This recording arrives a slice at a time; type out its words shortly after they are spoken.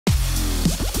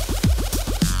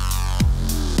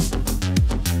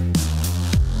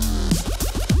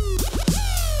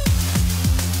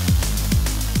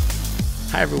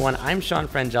Hi everyone, I'm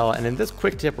Frangella, and in this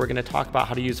quick tip we're going to talk about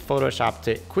how to use Photoshop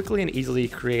to quickly and easily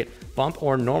create bump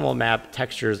or normal map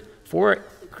textures for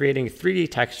creating 3D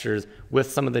textures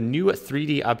with some of the new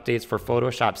 3D updates for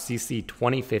Photoshop CC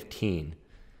 2015.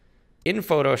 In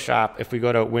Photoshop, if we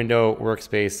go to Window,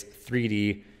 Workspace,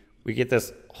 3D, we get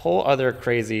this whole other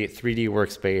crazy 3D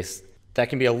workspace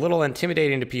that can be a little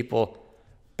intimidating to people,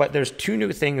 but there's two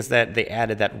new things that they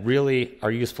added that really are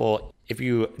useful if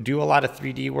you do a lot of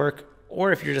 3D work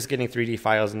or if you're just getting 3D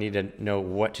files and need to know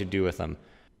what to do with them.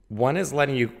 One is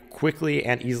letting you quickly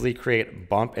and easily create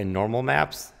bump and normal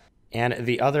maps, and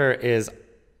the other is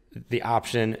the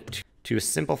option to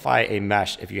simplify a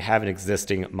mesh if you have an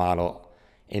existing model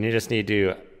and you just need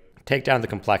to take down the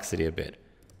complexity a bit.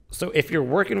 So if you're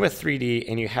working with 3D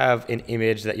and you have an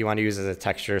image that you want to use as a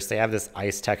texture, say I have this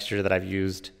ice texture that I've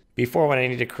used before when I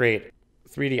need to create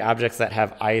 3D objects that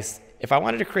have ice. If I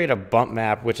wanted to create a bump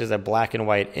map, which is a black and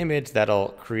white image that'll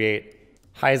create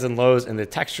highs and lows in the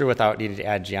texture without needing to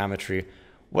add geometry,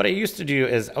 what I used to do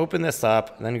is open this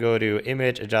up, then go to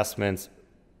Image Adjustments,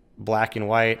 Black and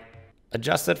White,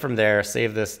 adjust it from there,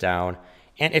 save this down.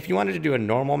 And if you wanted to do a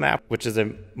normal map, which is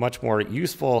a much more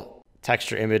useful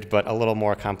texture image, but a little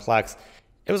more complex,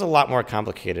 it was a lot more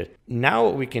complicated. Now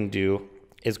what we can do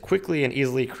is quickly and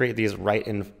easily create these right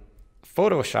in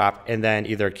Photoshop and then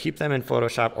either keep them in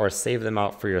Photoshop or save them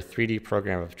out for your 3D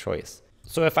program of choice.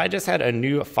 So if I just had a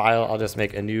new file, I'll just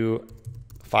make a new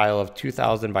file of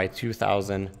 2000 by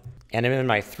 2000, and I'm in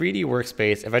my 3D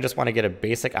workspace. If I just want to get a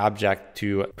basic object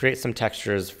to create some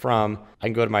textures from, I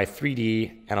can go to my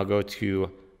 3D and I'll go to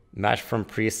Mesh from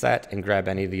Preset and grab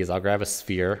any of these. I'll grab a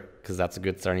sphere because that's a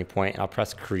good starting point, and I'll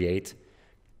press Create.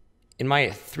 In my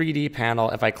 3D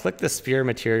panel, if I click the sphere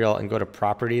material and go to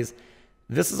Properties,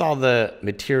 this is all the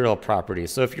material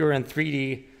properties. So if you're in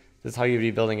 3D, this is how you'd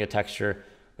be building a texture.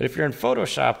 But if you're in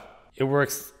Photoshop, it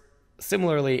works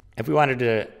similarly. If we wanted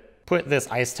to put this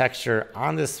ice texture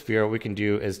on this sphere, what we can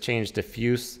do is change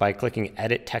diffuse by clicking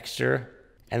Edit Texture.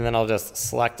 And then I'll just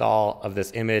select all of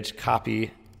this image,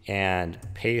 copy and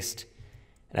paste.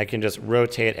 And I can just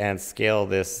rotate and scale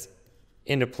this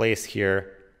into place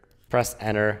here, press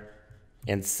Enter,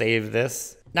 and save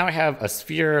this. Now I have a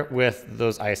sphere with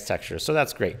those ice textures, so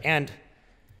that's great. And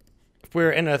if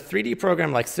we're in a 3D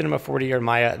program like Cinema 4D or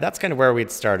Maya, that's kind of where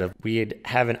we'd start. We'd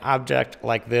have an object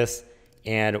like this,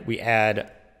 and we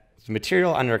add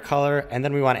material under color, and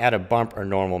then we want to add a bump or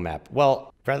normal map.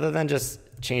 Well, rather than just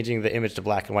changing the image to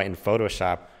black and white in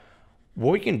Photoshop,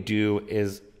 what we can do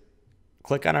is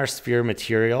click on our sphere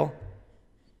material,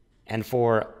 and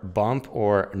for bump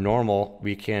or normal,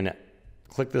 we can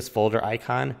click this folder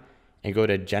icon and go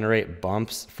to Generate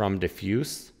Bumps from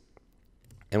Diffuse.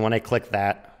 And when I click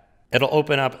that, it'll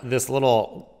open up this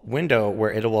little window where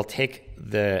it will take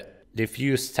the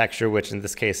diffuse texture, which in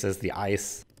this case is the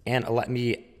ice, and let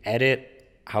me edit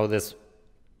how this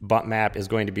bump map is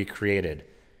going to be created.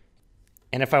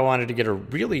 And if I wanted to get a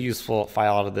really useful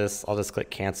file out of this, I'll just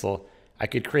click Cancel. I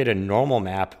could create a normal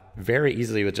map very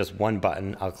easily with just one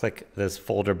button. I'll click this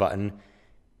folder button,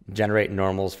 Generate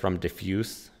Normals from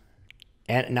Diffuse.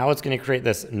 And now it's going to create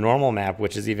this normal map,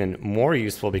 which is even more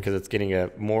useful because it's getting a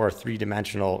more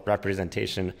three-dimensional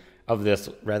representation of this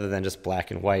rather than just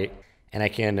black and white. And I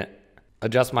can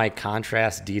adjust my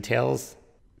contrast details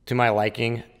to my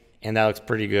liking, and that looks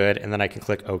pretty good. And then I can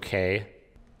click OK.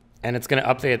 And it's going to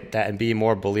update that and be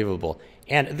more believable.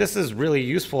 And this is really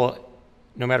useful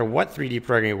no matter what 3D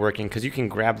program you're working, because you can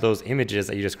grab those images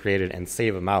that you just created and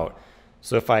save them out.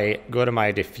 So if I go to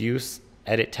my diffuse,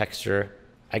 edit texture,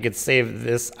 I could save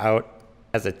this out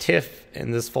as a TIFF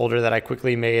in this folder that I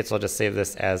quickly made. So I'll just save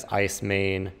this as ice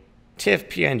main, TIFF,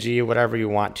 PNG, whatever you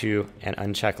want to, and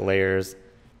uncheck layers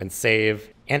and save.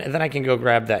 And then I can go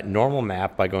grab that normal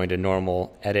map by going to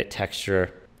normal, edit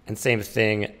texture, and same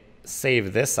thing,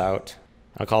 save this out.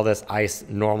 I'll call this ice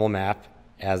normal map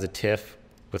as a TIFF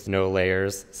with no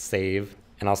layers, save.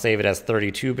 And I'll save it as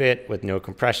 32-bit with no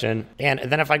compression. And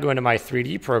then if I go into my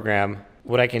 3D program,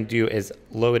 what I can do is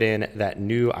load in that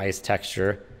new ice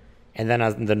texture. And then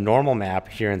on the normal map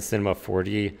here in Cinema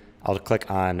 4D, I'll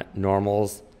click on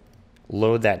Normals,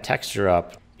 load that texture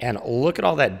up, and look at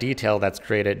all that detail that's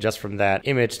created just from that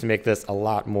image to make this a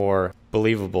lot more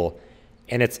believable.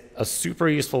 And it's a super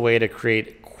useful way to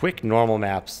create quick normal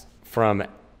maps from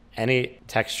any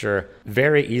texture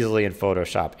very easily in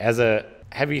Photoshop. As a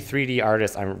heavy 3D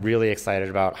artist, I'm really excited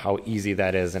about how easy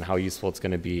that is and how useful it's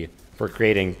going to be for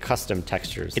creating custom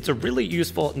textures. It's a really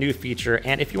useful new feature,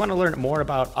 and if you want to learn more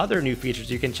about other new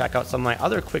features, you can check out some of my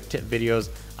other quick tip videos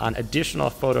on additional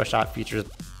Photoshop features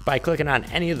by clicking on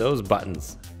any of those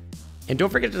buttons. And don't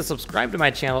forget to subscribe to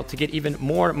my channel to get even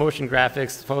more motion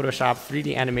graphics, Photoshop,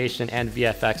 3D animation, and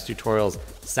VFX tutorials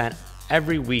sent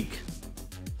every week.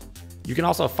 You can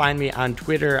also find me on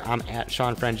Twitter. I'm at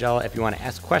Sean Frangella if you want to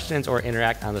ask questions or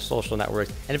interact on the social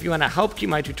networks. And if you want to help keep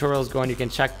my tutorials going, you can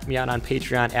check me out on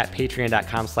Patreon at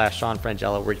patreon.com/Sean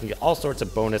Frangella, where you can get all sorts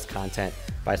of bonus content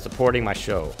by supporting my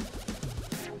show.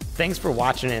 Thanks for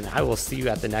watching, and I will see you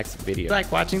at the next video. If you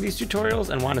like watching these tutorials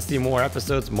and want to see more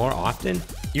episodes more often,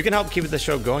 you can help keep the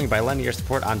show going by lending your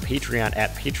support on Patreon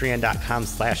at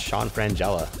patreon.com/Sean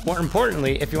Frangella. More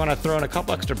importantly, if you want to throw in a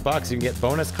couple extra bucks, you can get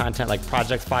bonus content like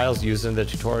project files used in the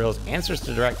tutorials, answers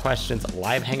to direct questions,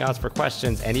 live hangouts for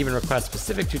questions, and even request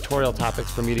specific tutorial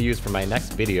topics for me to use for my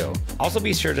next video. Also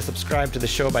be sure to subscribe to the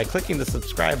show by clicking the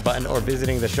subscribe button or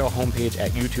visiting the show homepage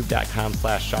at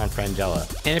youtube.com/Sean Frangella.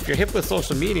 And if you're hip with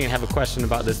social media and have a question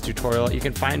about this tutorial, you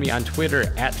can find me on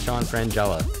Twitter at Sean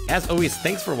Frangella. As always,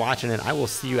 thanks for watching, and I will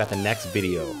see you at the next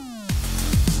video.